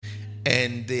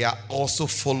and they are also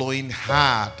following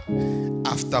hard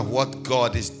after what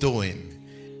God is doing.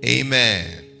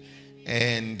 Amen.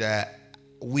 And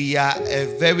we are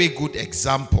a very good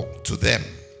example to them.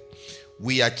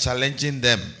 We are challenging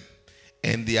them,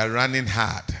 and they are running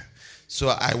hard. So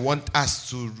I want us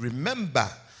to remember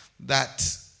that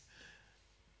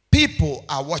people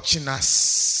are watching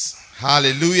us.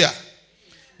 Hallelujah.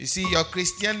 You see, your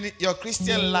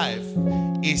Christian life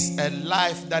is a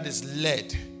life that is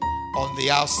led on the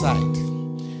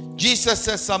outside. Jesus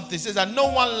says something. He says that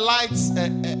no one lights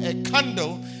a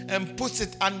candle and puts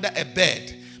it under a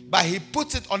bed, but he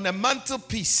puts it on a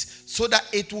mantelpiece so that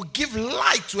it will give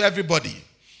light to everybody.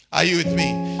 Are you with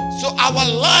me? So our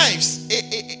lives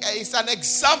is an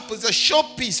example, it's a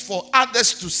showpiece for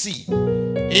others to see.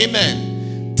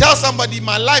 Amen. Tell somebody,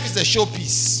 my life is a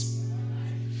showpiece.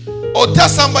 Or tell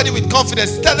somebody with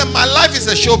confidence, tell them my life is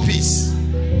a showpiece.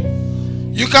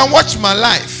 You can watch my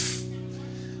life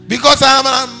because I am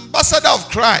an ambassador of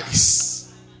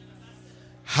Christ.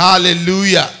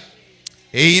 Hallelujah.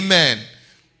 Amen.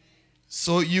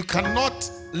 So you cannot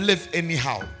live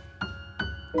anyhow.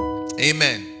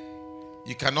 Amen.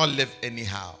 You cannot live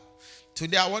anyhow.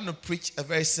 Today I want to preach a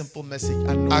very simple message.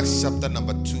 And Acts chapter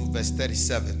number 2 verse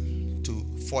 37 to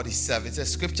 47. It's a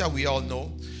scripture we all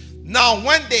know. Now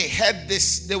when they heard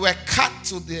this, they were cut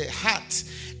to the heart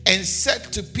and said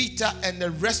to Peter and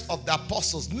the rest of the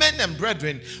apostles, men and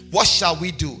brethren, what shall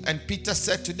we do? And Peter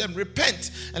said to them,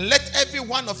 repent and let every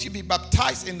one of you be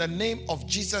baptized in the name of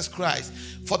Jesus Christ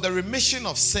for the remission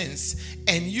of sins,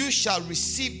 and you shall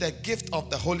receive the gift of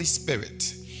the Holy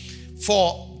Spirit.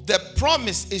 For the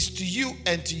promise is to you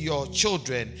and to your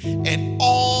children and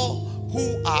all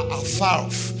who are afar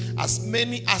off, as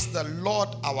many as the Lord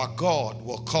our God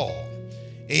will call.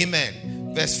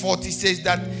 Amen. Verse 40 says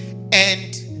that,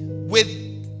 and with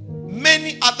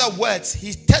many other words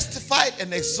he testified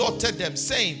and exhorted them,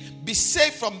 saying, be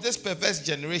saved from this perverse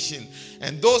generation.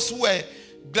 And those who were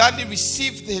gladly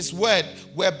received his word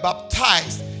were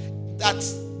baptized that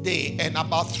day, and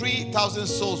about 3,000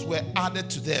 souls were added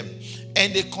to them.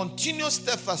 And they continued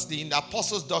steadfastly in the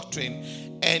apostles' doctrine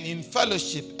and in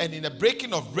fellowship and in the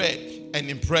breaking of bread and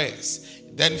in prayers.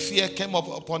 Then fear came up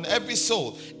upon every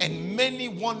soul, and many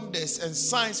wonders and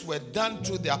signs were done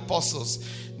through the apostles.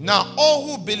 Now all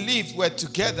who believed were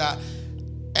together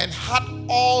and had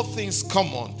all things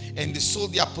common, and they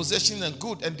sold their possession and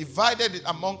good and divided it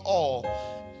among all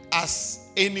as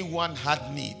anyone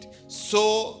had need.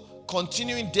 So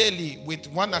continuing daily with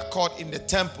one accord in the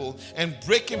temple and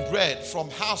breaking bread from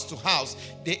house to house,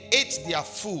 they ate their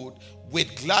food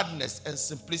with gladness and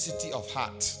simplicity of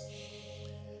heart,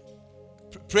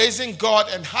 praising God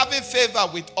and having favor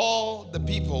with all the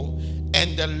people.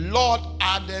 And the Lord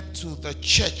added to the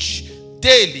church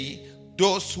daily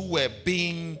those who were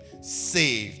being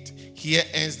saved. Here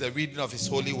ends the reading of his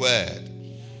holy word.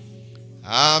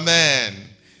 Amen.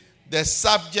 The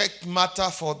subject matter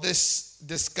for this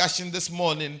discussion this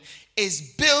morning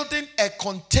is building a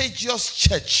contagious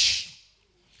church.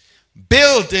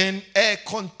 Building a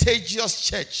contagious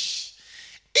church.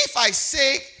 If I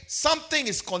say something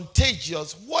is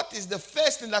contagious, what is the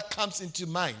first thing that comes into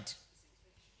mind?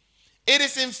 It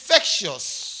is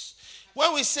infectious.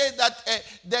 When we say that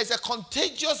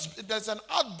there's an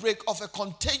outbreak of a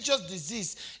contagious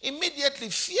disease, immediately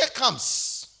fear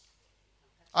comes.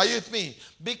 Are you with me?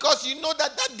 Because you know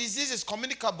that disease is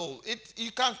communicable.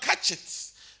 You can catch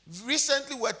it.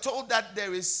 Recently we're told that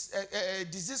there is a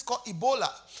disease called Ebola.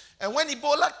 And when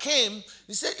Ebola came,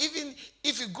 he said, even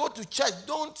if you go to church,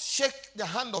 don't shake the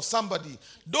hand of somebody.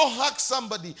 Don't hug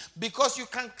somebody, because you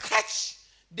can catch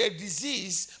the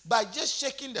disease by just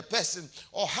shaking the person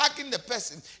or hugging the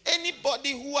person.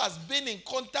 Anybody who has been in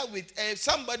contact with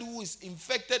somebody who is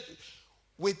infected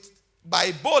by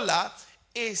Ebola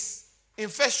is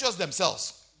infectious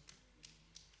themselves.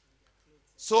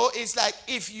 So it's like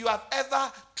if you have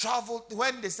ever traveled,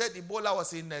 when they said Ebola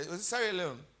was in Sierra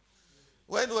Leone,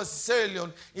 when it was Sierra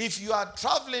Leone, if you are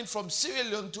traveling from Sierra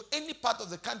Leone to any part of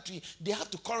the country, they have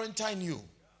to quarantine you.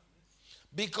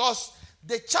 Because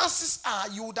the chances are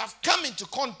you would have come into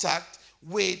contact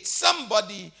with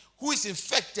somebody who is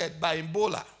infected by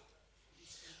Ebola.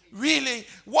 Really,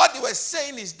 what they were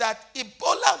saying is that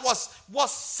Ebola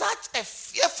was such a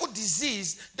fearful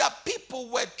disease that people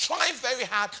were trying very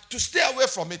hard to stay away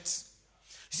from it.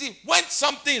 See, when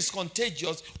something is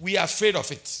contagious, we are afraid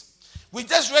of it. We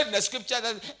just read in the scripture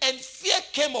that, and fear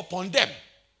came upon them.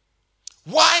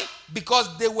 Why?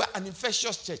 Because they were an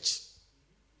infectious church.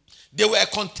 They were a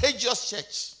contagious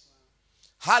church.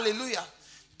 Hallelujah.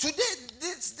 Today,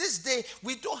 this day,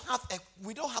 we don't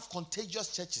have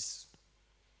contagious churches.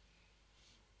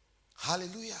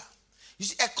 Hallelujah. You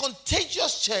see, a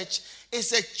contagious church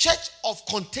is a church of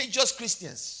contagious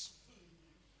Christians.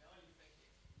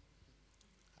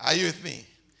 Are you with me?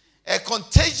 A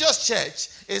contagious church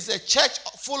is a church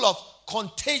full of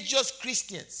contagious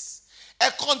Christians. A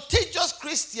contagious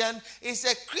Christian is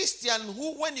a Christian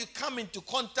who, when you come into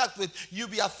contact with, you'll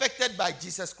be affected by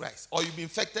Jesus Christ, or you'll be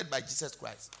infected by Jesus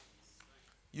Christ.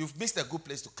 You've missed a good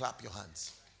place to clap your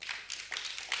hands.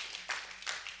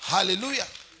 Hallelujah.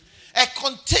 A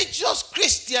contagious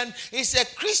Christian is a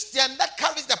Christian that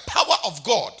carries the power of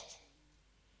God.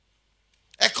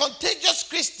 A contagious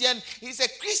Christian is a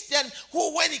Christian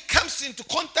who, when he comes into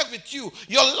contact with you,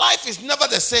 your life is never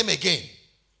the same again.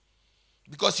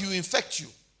 Because he will infect you.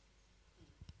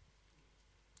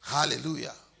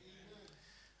 Hallelujah.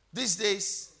 These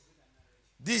days,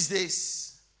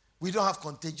 we don't have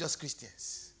contagious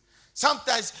Christians.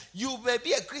 Sometimes you may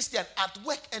be a Christian at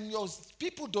work and your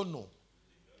people don't know.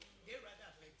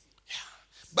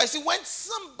 But see, when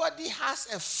somebody has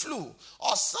a flu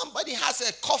or somebody has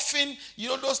a coughing,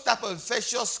 those type of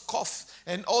infectious cough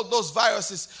and all those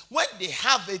viruses, when they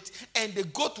have it and they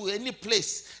go to any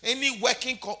place, any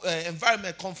working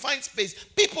environment, confined space,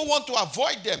 people want to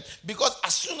avoid them because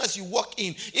as soon as you walk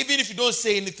in, even if you don't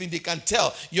say anything, they can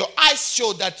tell. Your eyes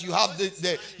show that you have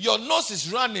your nose is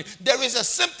running. There is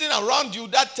something around you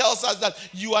that tells us that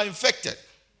you are infected.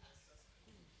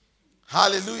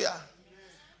 Hallelujah.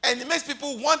 And it makes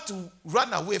people want to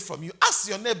run away from you. Ask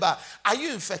your neighbor, are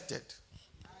you infected?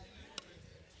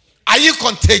 Are you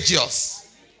contagious?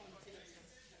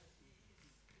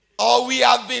 Or we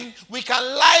can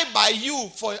lie by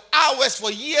you for hours, for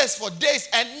years, for days,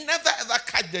 and never ever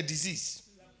catch the disease.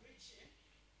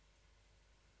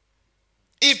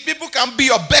 If people can be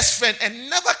your best friend and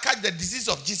never catch the disease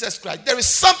of Jesus Christ, there is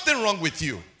something wrong with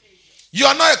you. You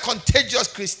are not a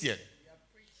contagious Christian.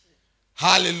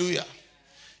 Hallelujah.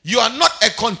 You are not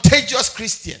a contagious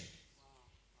Christian.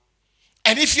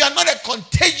 And if you are not a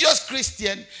contagious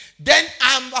Christian, then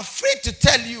I'm afraid to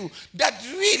tell you that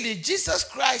really Jesus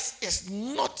Christ is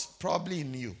not probably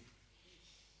in you.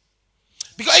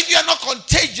 Because if you are not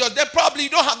contagious, then probably you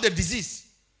don't have the disease.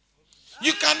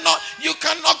 You cannot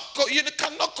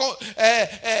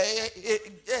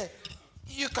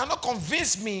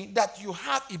convince me that you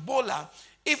have Ebola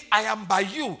if I am by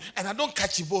you and I don't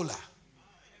catch Ebola.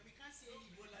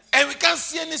 And we can't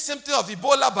see any symptom of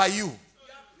Ebola by you.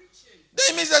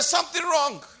 That means there's something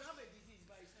wrong.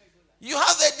 You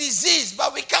have a disease,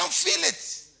 but we can't feel it.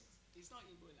 It's not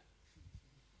Ebola.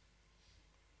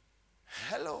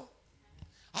 Hello?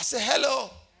 I say hello.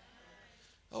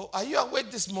 Oh, are you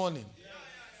awake this morning?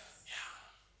 Yeah.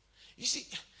 You see,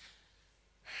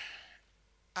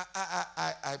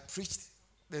 I preached.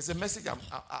 There's a message I'm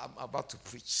about to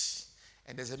preach.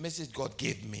 And there's a message God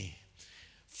gave me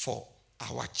for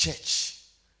our church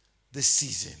this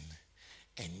season,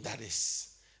 and that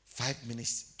is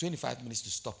 25 minutes to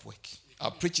stop work.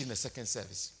 I'll preach in the second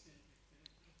service.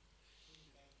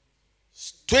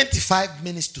 25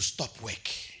 minutes to stop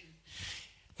work.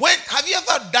 Have you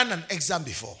ever done an exam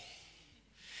before?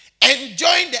 And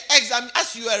during the exam,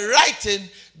 as you were writing,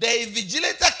 the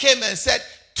invigilator came and said,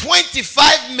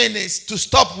 25 minutes to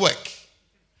stop work.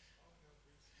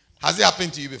 Has it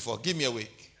happened to you before? Give me a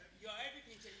week.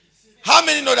 How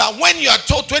many know that when you are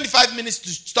told 25 minutes to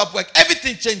stop work,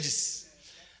 everything changes?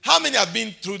 How many have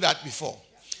been through that before?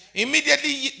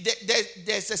 Immediately,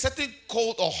 there's a certain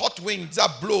cold or hot wind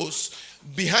that blows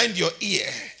behind your ear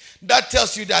that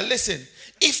tells you that, listen,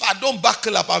 if I don't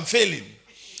buckle up, I'm failing.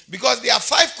 Because there are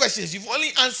 5 questions. You've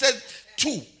only answered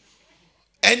 2.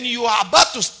 And you are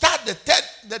about to start the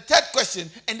third question,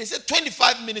 and they said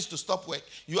 25 minutes to stop work.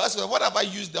 You ask, well, what have I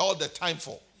used all the time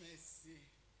for?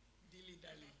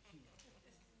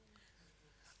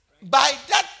 By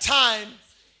that time,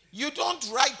 you don't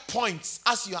write points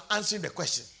as you are answering the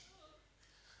question.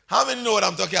 How many know what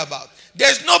I'm talking about?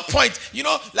 There's no point.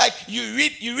 Like you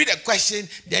read a question,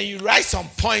 then you write some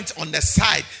points on the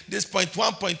side. This point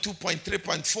 1, point 2, point 3,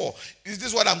 point 4. Is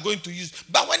this what I'm going to use?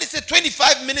 But when it's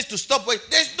 25 minutes to stop work,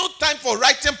 there's no time for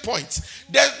writing points.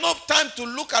 There's no time to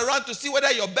look around to see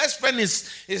whether your best friend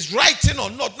is writing or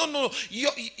not. No.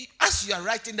 As you are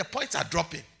writing, the points are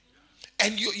dropping.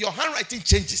 And your handwriting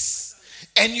changes.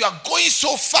 And you are going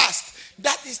so fast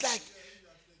that is like,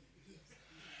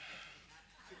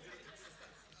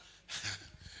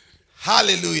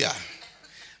 hallelujah.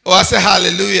 Oh, I say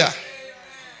hallelujah.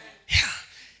 Yeah.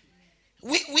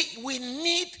 We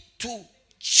need to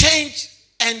change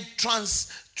and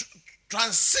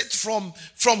transit from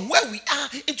where we are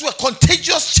into a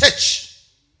contagious church.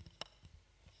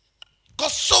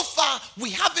 Because so far,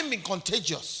 we haven't been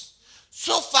contagious.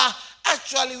 So far,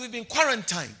 actually we've been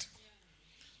quarantined.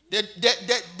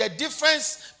 The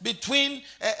difference between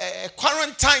a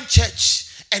quarantine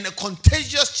church and a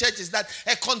contagious church is that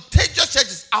a contagious church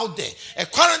is out there. A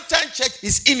quarantine church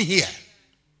is in here.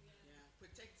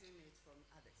 Protecting it from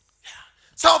others. Yeah.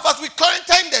 Some of us, we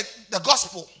quarantine the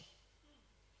gospel.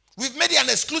 We've made it an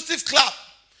exclusive club.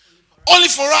 Only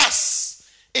for us.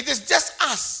 It is just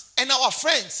us and our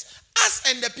friends. Us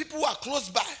and the people who are close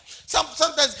by.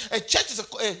 Sometimes a church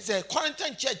is a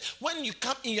quarantine church. When you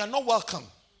come in, you are not welcome.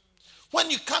 When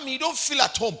you come in, you don't feel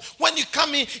at home. When you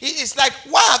come in, it's like,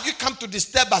 why have you come to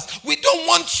disturb us? We don't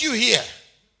want you here.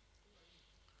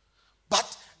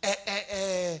 But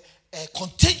a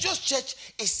contagious church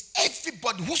is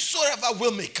everybody, whosoever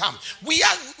will may come. We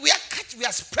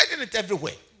are spreading it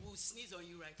everywhere. We'll sneeze on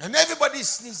you right now. And everybody is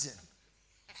sneezing.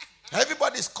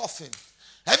 Everybody is coughing.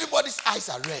 Everybody's eyes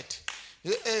are red.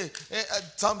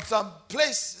 Some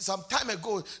time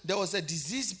ago, there was a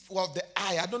disease of the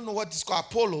eye. I don't know what it's called.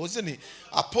 Apollo, isn't it?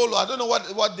 Apollo. I don't know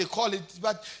what they call it,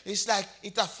 but it's like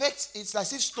it affects. It's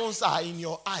as if stones are in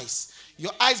your eyes.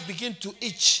 Your eyes begin to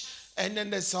itch, and then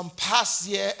there's some pus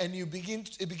here, and it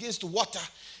begins to water.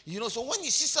 So when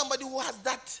you see somebody who has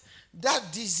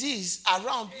that disease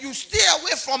around, you stay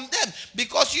away from them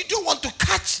because you don't want to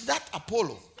catch that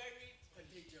Apollo.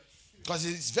 Because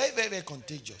it's very, very, very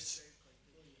contagious.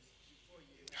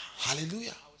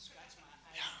 Hallelujah.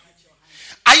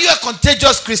 Are you a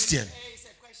contagious Christian?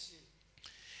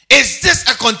 Is this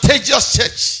a contagious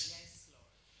church?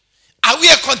 Are we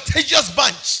a contagious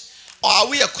bunch? Or are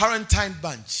we a quarantine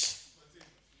bunch?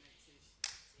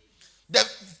 The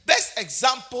best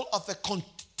example of a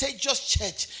contagious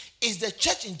church is the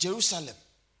church in Jerusalem.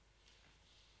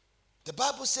 The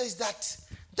Bible says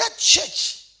that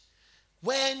church,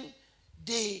 when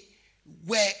they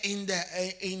were in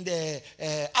the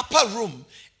upper room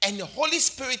and the Holy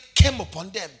Spirit came upon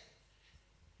them,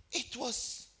 it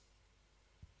was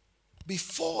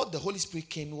before the Holy Spirit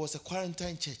came. It was a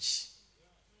quarantine church.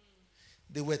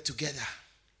 They were together.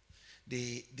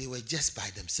 They were just by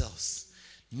themselves.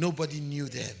 Nobody knew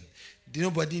them.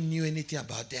 Nobody knew anything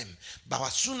about them. But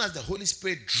as soon as the Holy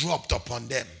Spirit dropped upon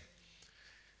them,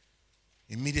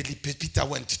 immediately Peter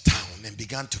went to town and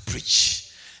began to preach.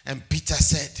 And Peter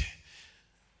said,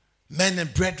 men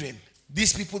and brethren,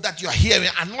 these people that you are hearing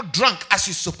are not drunk as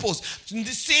you suppose.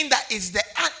 Saying that it's the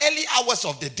early hours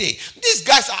of the day. These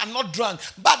guys are not drunk.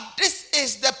 But this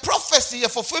is the prophecy, a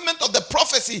fulfillment of the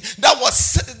prophecy that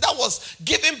was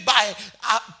given by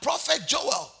prophet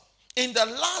Joel. In the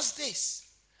last days,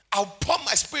 I'll pour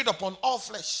my spirit upon all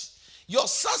flesh. Your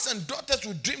sons and daughters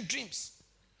will dream dreams.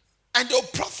 And they'll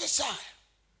prophesy.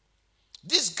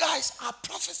 These guys are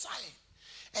prophesying.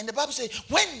 And the Bible says,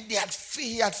 when he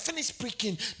had finished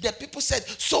preaching, the people said,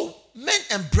 so men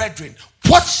and brethren,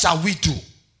 what shall we do?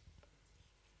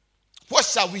 What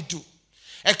shall we do?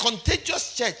 A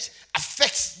contagious church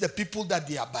affects the people that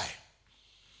they are by.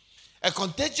 A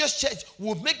contagious church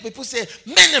will make people say,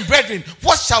 men and brethren,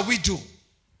 what shall we do?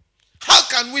 How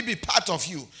can we be part of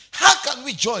you? How can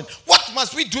we join? What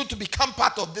must we do to become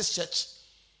part of this church?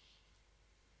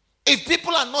 If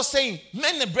people are not saying,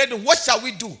 men and brethren, what shall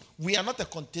we do? We are not a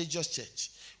contagious church.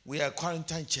 We are a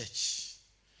quarantine church.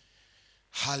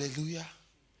 Hallelujah.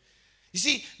 You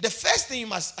see, the first thing you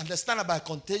must understand about a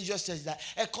contagious church is that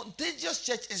a contagious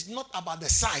church is not about the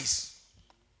size.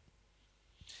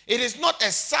 It is not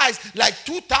a size like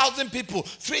 2,000 people,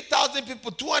 3,000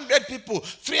 people, 200 people,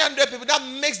 300 people. That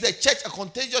makes the church a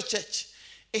contagious church.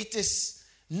 It is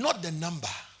not the number.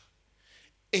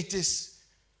 It is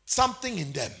something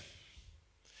in them.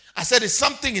 I said it's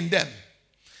something in them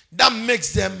that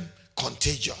makes them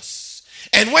contagious.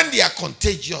 And when they are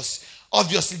contagious,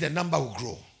 obviously the number will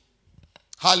grow.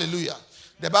 Hallelujah.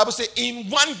 The Bible says in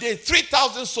one day,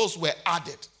 3,000 souls were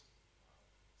added.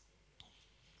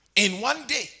 In one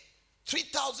day,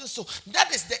 3,000 souls.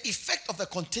 That is the effect of a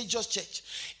contagious church.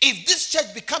 If this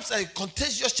church becomes a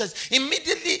contagious church,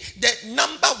 immediately the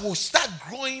number will start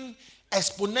growing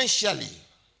exponentially.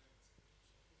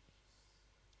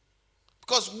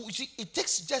 Because you see, it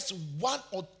takes just one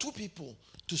or two people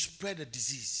to spread a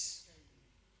disease.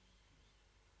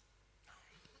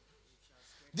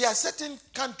 There are certain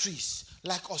countries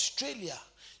like Australia,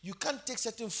 you can't take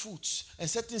certain foods and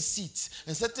certain seeds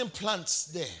and certain plants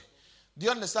there. Do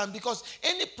you understand? Because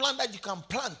any plant that you can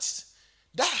plant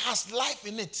that has life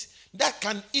in it, that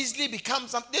can easily become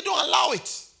something, they don't allow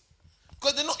it.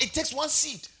 Because they know it takes one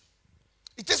seed.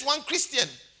 It takes one Christian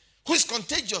who is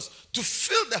contagious to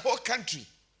fill the whole country.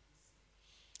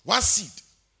 One seed.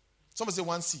 Somebody say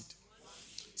one seed.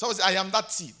 Somebody say, I am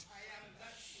that seed.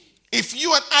 If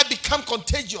you and I become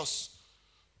contagious,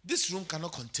 This room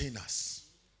cannot contain us.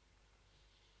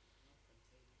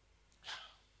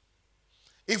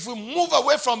 If we move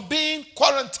away from being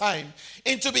quarantined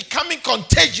into becoming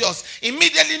contagious,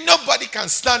 immediately nobody can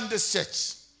stand this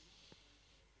church.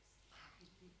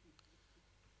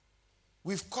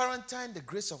 We've quarantined the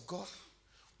grace of God.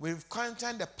 We've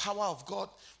quarantined the power of God.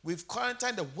 We've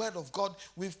quarantined the word of God.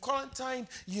 We've quarantined,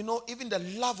 even the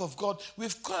love of God.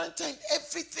 We've quarantined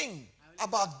everything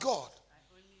about God.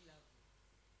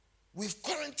 We've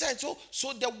quarantined.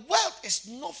 So the world is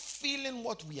not feeling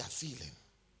what we are feeling.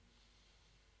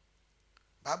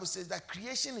 Bible says that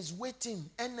creation is waiting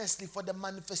earnestly for the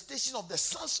manifestation of the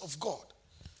sons of God.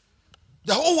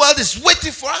 The whole world is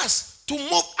waiting for us to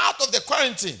move out of the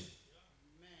quarantine.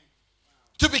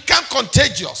 To become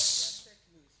contagious.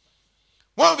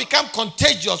 When we become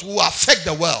contagious, we will affect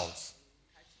the world.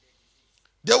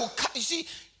 You see,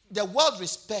 the world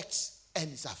respects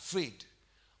and is afraid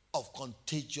of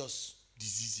contagious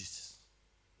diseases.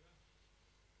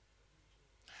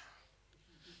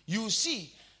 You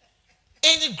see,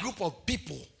 any group of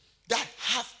people that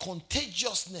have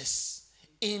contagiousness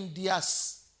in their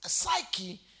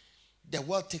psyche, the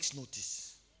world takes notice.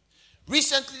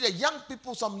 Recently,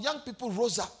 some young people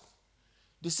rose up.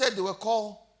 They said they were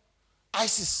called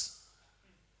ISIS.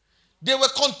 They were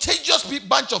contagious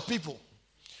bunch of people.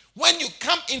 When you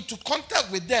come into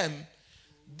contact with them,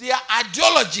 their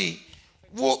ideology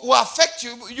will affect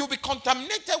you. You'll be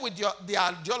contaminated with their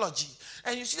ideology.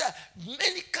 And you see that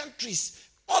many countries,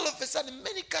 all of a sudden,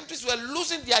 many countries were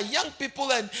losing their young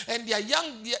people and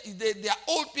their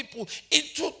old people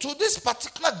into this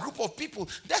particular group of people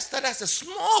that started as a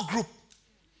small group,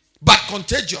 but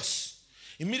contagious.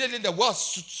 Immediately the world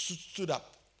stood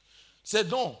up.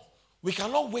 Said, no, we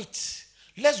cannot wait.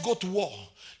 Let's go to war.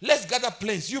 Let's gather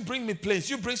planes. You bring me planes.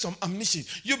 You bring some ammunition.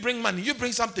 You bring money. You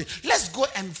bring something. Let's go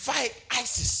and fight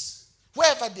ISIS,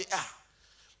 wherever they are.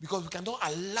 Because we cannot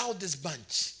allow this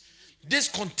bunch, this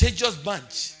contagious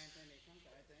bunch,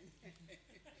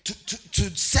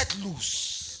 to set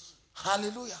loose.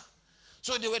 Hallelujah.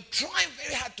 So they were trying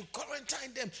very hard to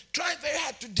quarantine them, trying very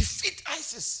hard to defeat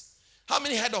ISIS. How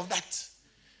many heard of that?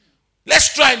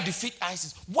 Let's try and defeat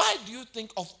ISIS. Why do you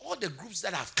think of all the groups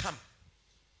that have come?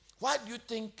 Why do you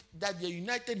think that the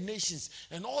United Nations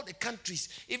and all the countries,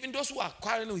 even those who are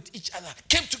quarreling with each other,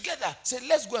 came together, said,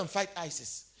 let's go and fight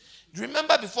ISIS?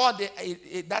 Remember before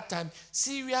that time,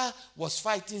 Syria was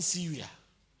fighting Syria.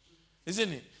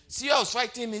 Isn't it? Syria was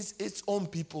fighting its own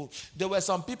people. There were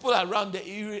some people around, the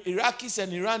Iraqis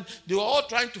and Iran, they were all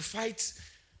trying to fight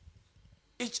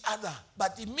each other.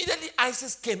 But immediately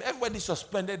ISIS came, everybody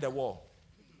suspended the war.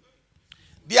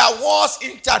 Their wars,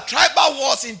 inter-tribal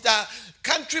wars,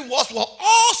 inter-country wars were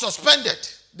all suspended.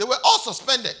 They were all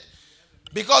suspended.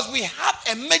 Because we have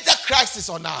a major crisis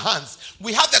on our hands.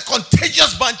 We have a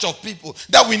contagious bunch of people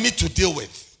that we need to deal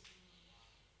with.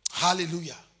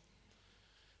 Hallelujah.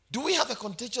 Do we have a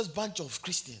contagious bunch of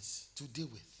Christians to deal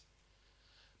with?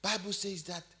 Bible says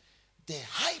that the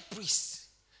high priests,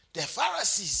 the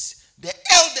Pharisees, the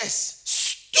elders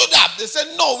stood up. They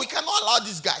said, no, we cannot allow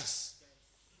these guys.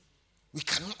 We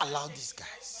cannot allow these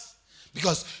guys.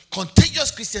 Because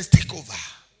contagious Christians take over.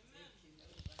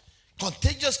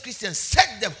 Contagious Christians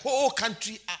set the whole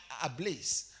country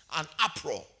ablaze, an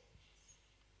uproar.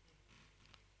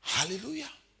 Hallelujah.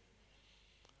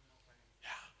 Yeah.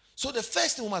 So the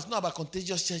first thing we must know about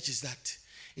contagious church is that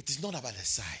it is not about the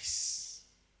size.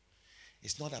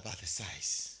 It's not about the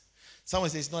size. Someone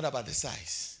says it's not about the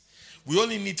size. We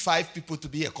only need 5 people to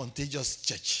be a contagious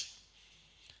church.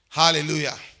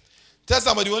 Hallelujah. Tell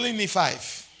somebody we only need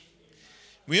 5.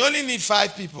 We only need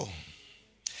 5 people.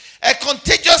 A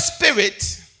contagious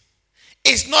spirit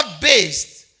is not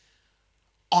based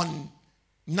on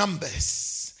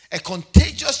numbers. A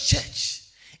contagious church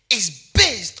is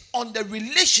based on the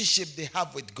relationship they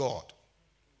have with God.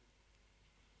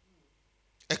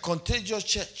 A contagious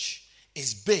church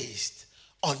is based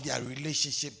on their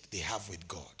relationship they have with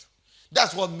God.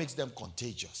 That's what makes them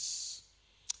contagious.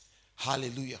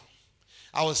 Hallelujah.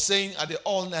 I was saying at the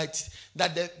all night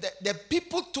that the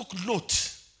people took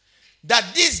note that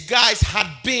these guys had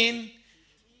been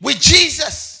with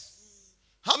Jesus.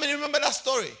 How many remember that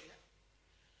story?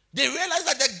 They realized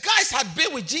that the guys had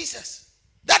been with Jesus.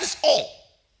 That is all.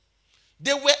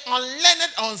 They were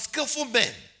unlearned, unskillful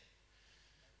men.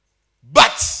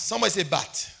 But, somebody say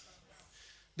but.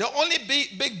 The only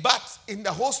big but in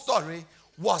the whole story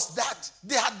was that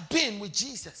they had been with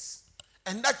Jesus.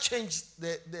 And that changed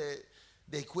the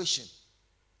equation.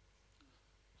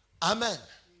 Amen.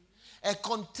 A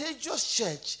contagious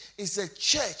church is a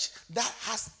church that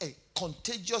has a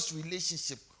contagious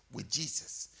relationship with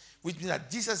Jesus. which means that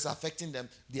Jesus is affecting them,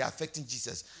 they are affecting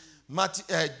Jesus.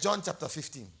 John chapter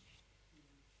 15.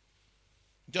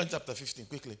 John chapter 15,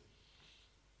 quickly.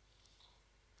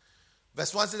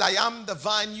 Verse 1 says, I am the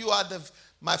vine,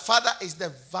 my Father is the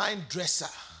vine dresser.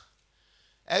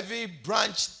 Every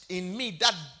branch in me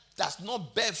that does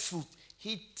not bear fruit,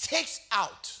 he takes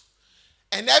out.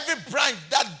 And every branch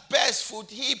that bears fruit,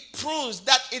 he prunes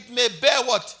that it may bear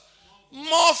what?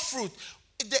 More fruit.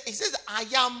 He says, I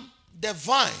am the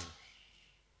vine.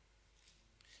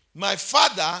 My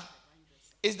Father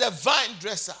is the vine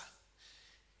dresser.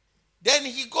 Then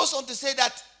he goes on to say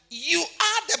that you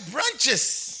are the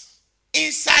branches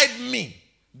inside me,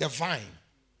 the vine.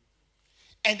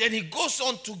 And then he goes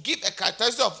on to give a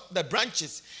characteristic of the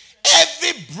branches.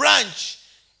 Every branch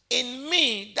in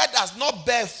me that does not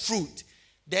bear fruit,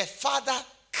 the Father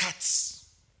cuts.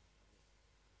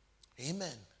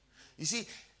 Amen. You see,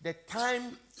 the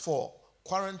time for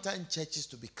quarantine churches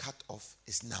to be cut off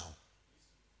is now.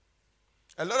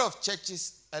 A lot of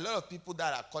churches, a lot of people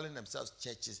that are calling themselves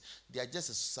churches, they are just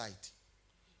a society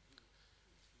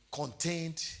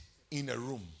contained in a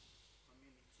room.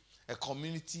 A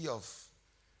community of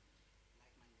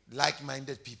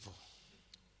like-minded people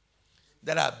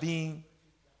that are being,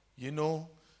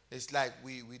 it's like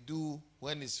we do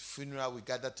when it's funeral, we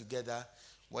gather together.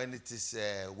 When it is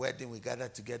wedding, we gather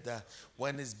together.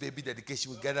 When it's baby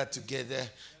dedication, we gather together.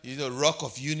 Rock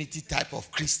of Unity type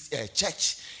of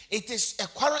church. It is a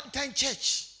quarantine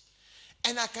church.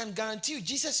 And I can guarantee you,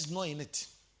 Jesus is not in it.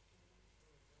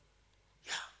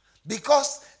 Yeah.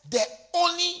 Because the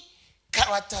only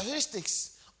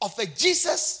characteristics of a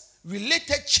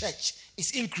Jesus-related church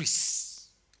is increase.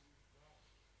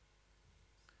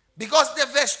 Because the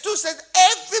verse 2 says,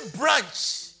 every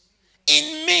branch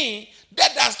in me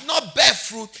that does not bear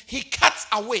fruit, he cuts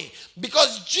away.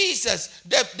 Because Jesus,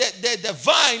 the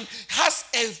vine, has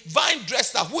a vine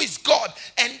dresser who is God.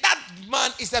 And that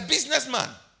man is a businessman.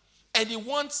 And he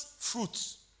wants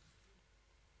fruit.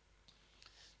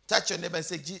 Touch your neighbor and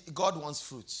say, God wants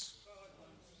fruit.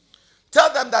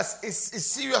 Tell them that it's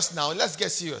serious now. Let's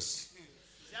get serious.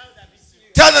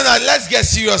 Tell them that let's get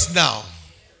serious now.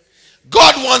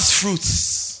 God wants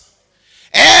fruits.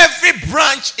 Every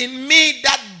branch in me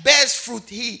that bears fruit,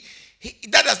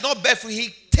 that does not bear fruit,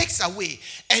 he takes away.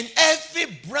 And every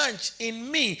branch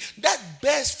in me that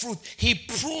bears fruit, he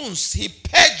prunes, he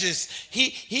purges,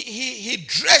 he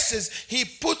dresses, he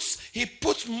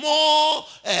puts more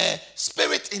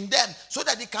spirit in them so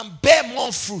that they can bear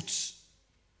more fruit.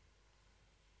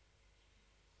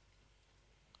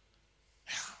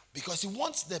 Because he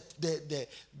wants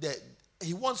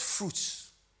he wants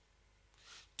fruits.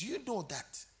 Do you know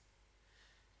that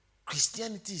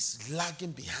Christianity is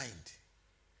lagging behind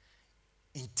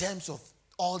in terms of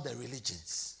all the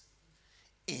religions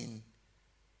in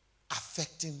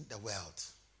affecting the world?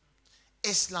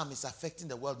 Islam is affecting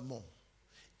the world more.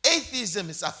 Atheism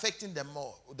is affecting the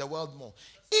world more.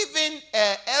 Even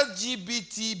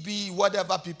LGBTB,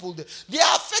 whatever people, they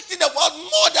are affecting the world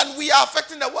more than we are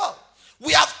affecting the world.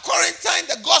 We have quarantined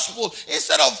the gospel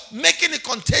instead of making it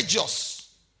contagious.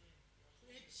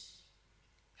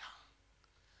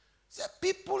 So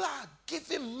people are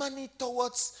giving money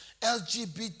towards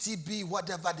LGBTB,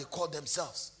 whatever they call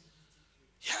themselves.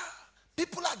 Yeah.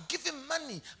 People are giving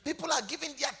money. People are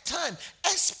giving their time.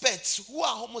 Experts who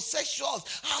are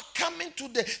homosexuals are coming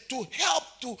to help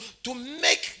to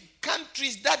make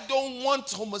countries that don't want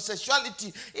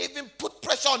homosexuality even put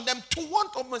pressure on them to want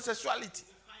homosexuality.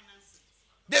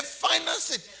 They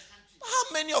finance it.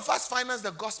 How many of us finance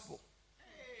the gospel?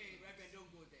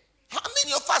 How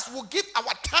many of us will give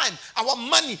our time, our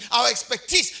money, our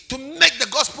expertise to make the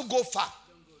gospel go far?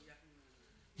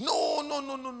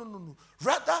 No.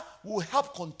 Rather, we'll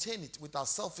help contain it with our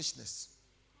selfishness.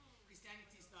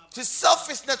 See,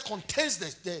 selfishness contains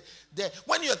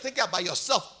when you're thinking about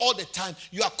yourself all the time,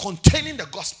 you are containing the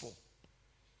gospel.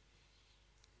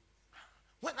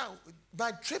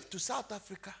 My trip to South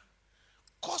Africa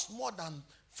cost more than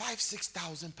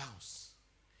 5,000-6,000 pounds.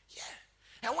 Yeah.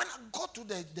 And when I got to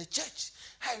the church,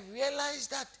 I realized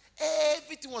that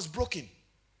everything was broken.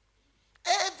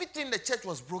 Everything in the church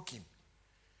was broken.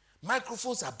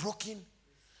 Microphones are broken.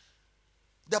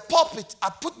 The pulpit,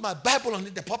 I put my Bible on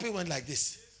it, the pulpit went like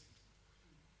this.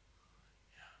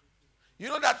 You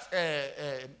know that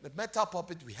the metal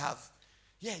pulpit we have?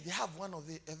 Yeah, they have one of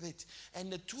it.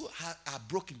 And the two are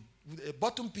broken. The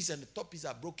bottom piece and the top piece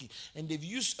are broken. And they've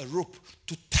used a rope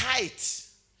to tie it.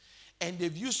 And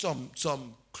they've used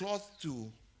some cloth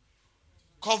to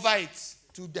cover it,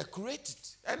 to decorate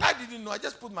it. And I didn't know. I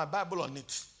just put my Bible on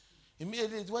it.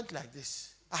 Immediately it went like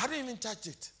this. I hadn't even touched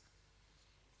it.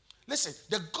 Listen,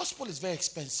 the gospel is very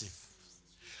expensive.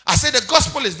 I say the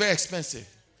gospel is very expensive.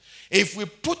 If we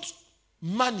put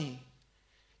money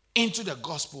into the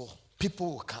gospel,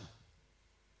 people will come.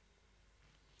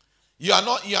 You are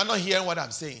not hearing what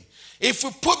I'm saying. If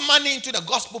we put money into the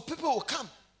gospel, people will come.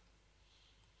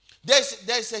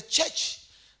 There's a church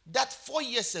that 4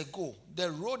 years ago,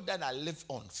 the road that I lived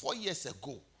on, 4 years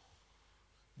ago,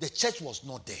 the church was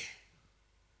not there.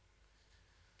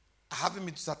 I haven't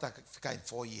been to South Africa in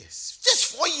 4 years.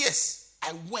 Just 4 years,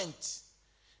 I went.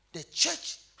 The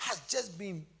church has just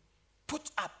been put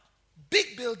up,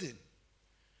 big building,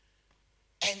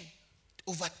 and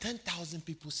over 10,000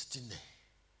 people sitting there.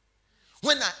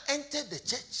 When I entered the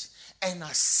church and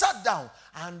I sat down,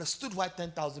 I understood why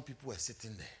 10,000 people were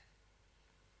sitting there.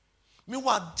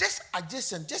 Meanwhile, just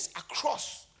adjacent, just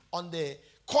across on the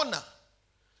corner,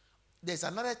 there's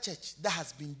another church that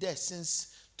has been there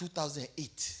since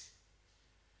 2008.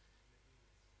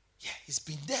 Yeah, it's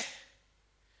been there.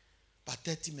 But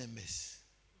 30 members.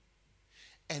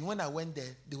 And when I went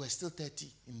there, there were still 30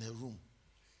 in the room.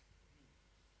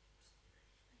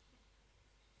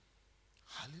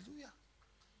 Hallelujah.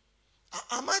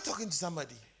 Am I talking to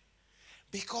somebody?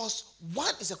 Because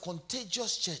one is a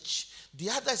contagious church, the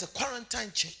other is a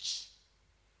quarantine church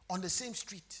on the same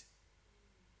street.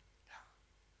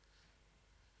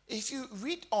 If you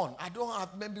read on, I don't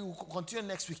have, maybe we'll continue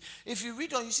next week. If you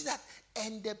read on, you see that,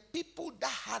 and the people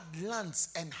that had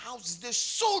lands and houses, they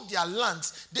sold their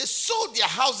lands, they sold their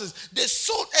houses, they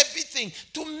sold everything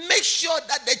to make sure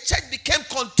that the church became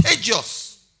contagious.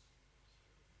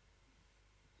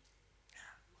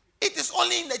 It is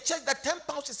only in the church that 10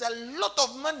 pounds is a lot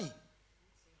of money.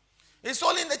 It's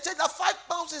only in the church that 5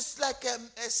 pounds is like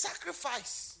a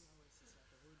sacrifice.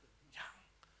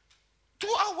 2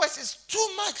 hours is too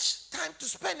much time to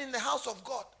spend in the house of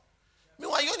God.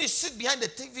 Meanwhile, you only sit behind the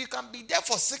TV. You can be there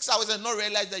for 6 hours and not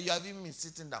realize that you have even been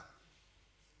sitting down.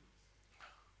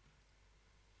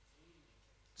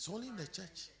 It's only in the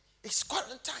church. It's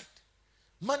quarantined.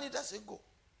 Money doesn't go.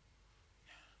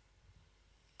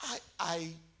 I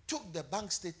took the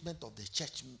bank statement of the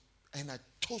church and I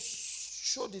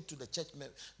showed it to the church,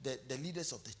 the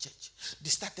leaders of the church. They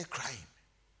started crying.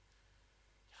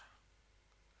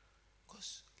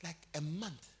 Because like a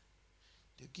month,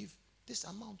 they give this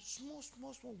amount, small,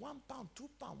 1 pound, 2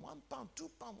 pound, 1 pound, 2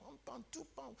 pound, 1 pound, 2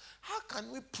 pound. How can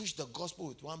we push the gospel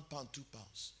with 1 pound, 2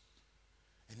 pounds?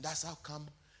 And that's how come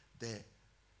the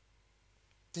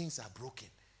things are broken.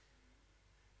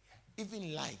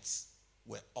 Even lights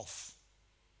were off.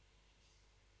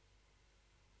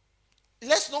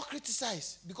 Let's not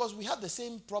criticize because we have the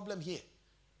same problem here.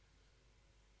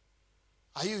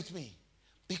 Are you with me?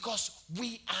 Because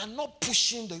we are not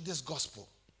pushing this gospel.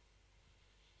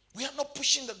 We are not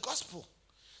pushing the gospel.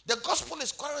 The gospel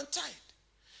is quarantined.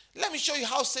 Let me show you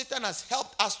how Satan has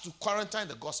helped us to quarantine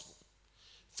the gospel.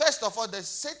 First of all,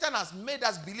 Satan has made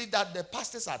us believe that the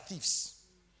pastors are thieves.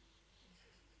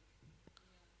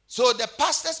 So the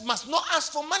pastors must not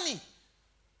ask for money.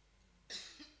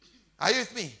 Are you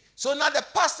with me? So now the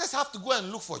pastors have to go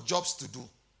and look for jobs to do,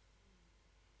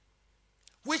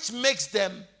 which makes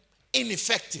them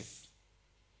ineffective.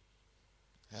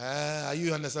 Are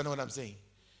you understanding what I'm saying?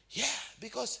 Yeah,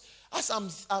 because as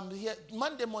I'm here,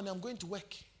 Monday morning I'm going to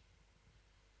work.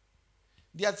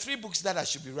 There are 3 books that I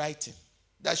should be writing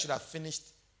that I should have finished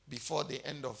before the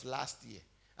end of last year.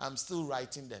 I'm still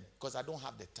writing them because I don't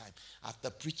have the time. After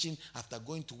preaching, after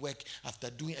going to work, after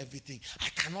doing everything, I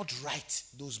cannot write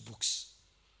those books.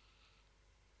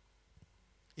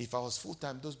 If I was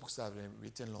full-time, those books would have been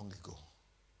written long ago.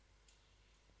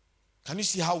 Can you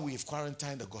see how we've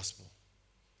quarantined the gospel?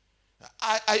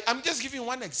 I'm just giving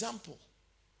one example.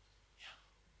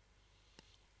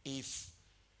 Yeah. If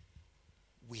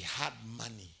we had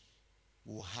money,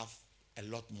 we would have a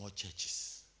lot more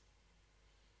churches.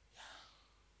 Yeah.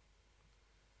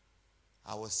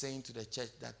 I was saying to the church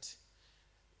that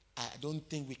I don't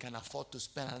think we can afford to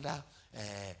spend another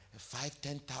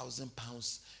 5,000-10,000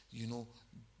 pounds,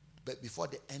 but before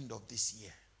the end of this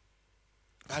year.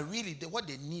 But really, what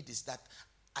they need is that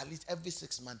at least every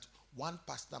 6 months, one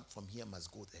pastor from here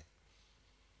must go there.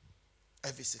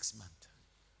 Every 6 months.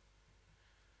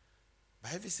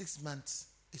 But every 6 months,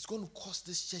 it's going to cost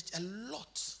this church a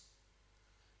lot.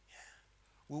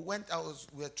 Yeah. We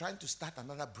were trying to start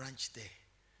another branch there.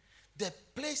 The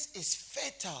place is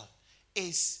fertile.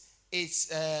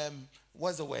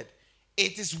 What's the word?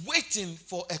 It is waiting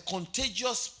for a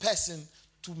contagious person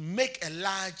to make a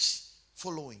large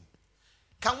following.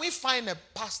 Can we find a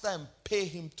pastor and pay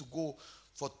him to go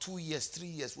for 2 years, 3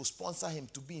 years? We'll sponsor him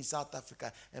to be in South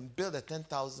Africa and build a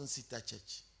 10,000-seater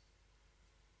church.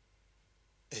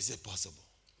 Is it possible?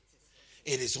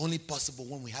 It is only possible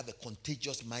when we have a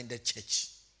contagious-minded church.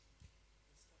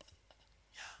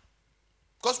 Yeah.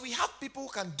 Because we have people who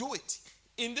can do it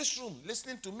in this room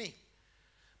listening to me.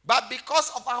 But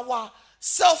because of our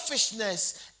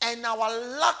selfishness and our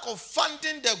lack of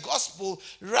funding the gospel,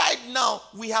 right now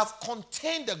we have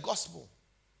contained the gospel.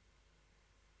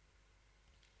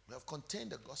 We have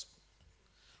contained the gospel.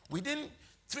 Within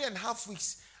 3.5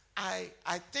 weeks, I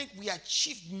think we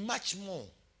achieved much more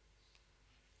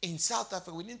in South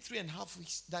Africa within 3.5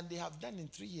 weeks than they have done in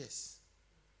 3 years.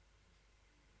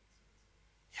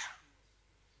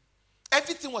 Yeah.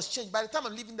 Everything was changed. By the time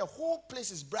I'm leaving, the whole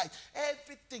place is bright.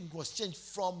 Everything was changed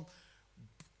from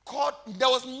God. There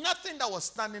was nothing that was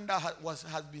standing that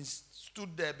had been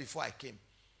stood there before I came.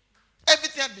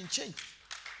 Everything had been changed.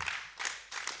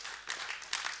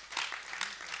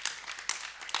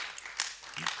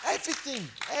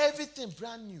 Everything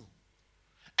brand new.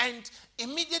 And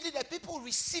immediately the people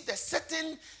received a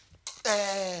certain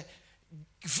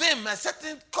vim, a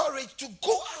certain courage to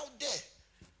go out there.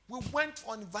 We went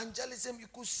on evangelism. You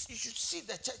should see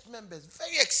the church members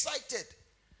very excited.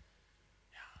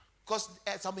 Because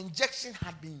some injection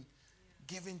had been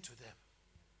given to them.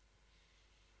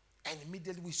 And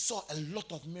immediately we saw a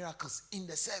lot of miracles in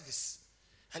the service.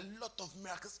 A lot of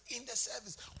miracles in the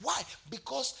service. Why?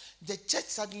 Because the church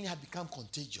suddenly had become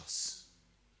contagious.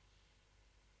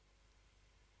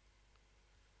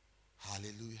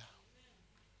 Hallelujah.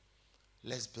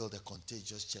 Let's build a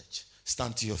contagious church.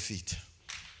 Stand to your feet.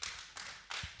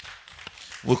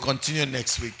 We'll continue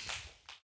next week.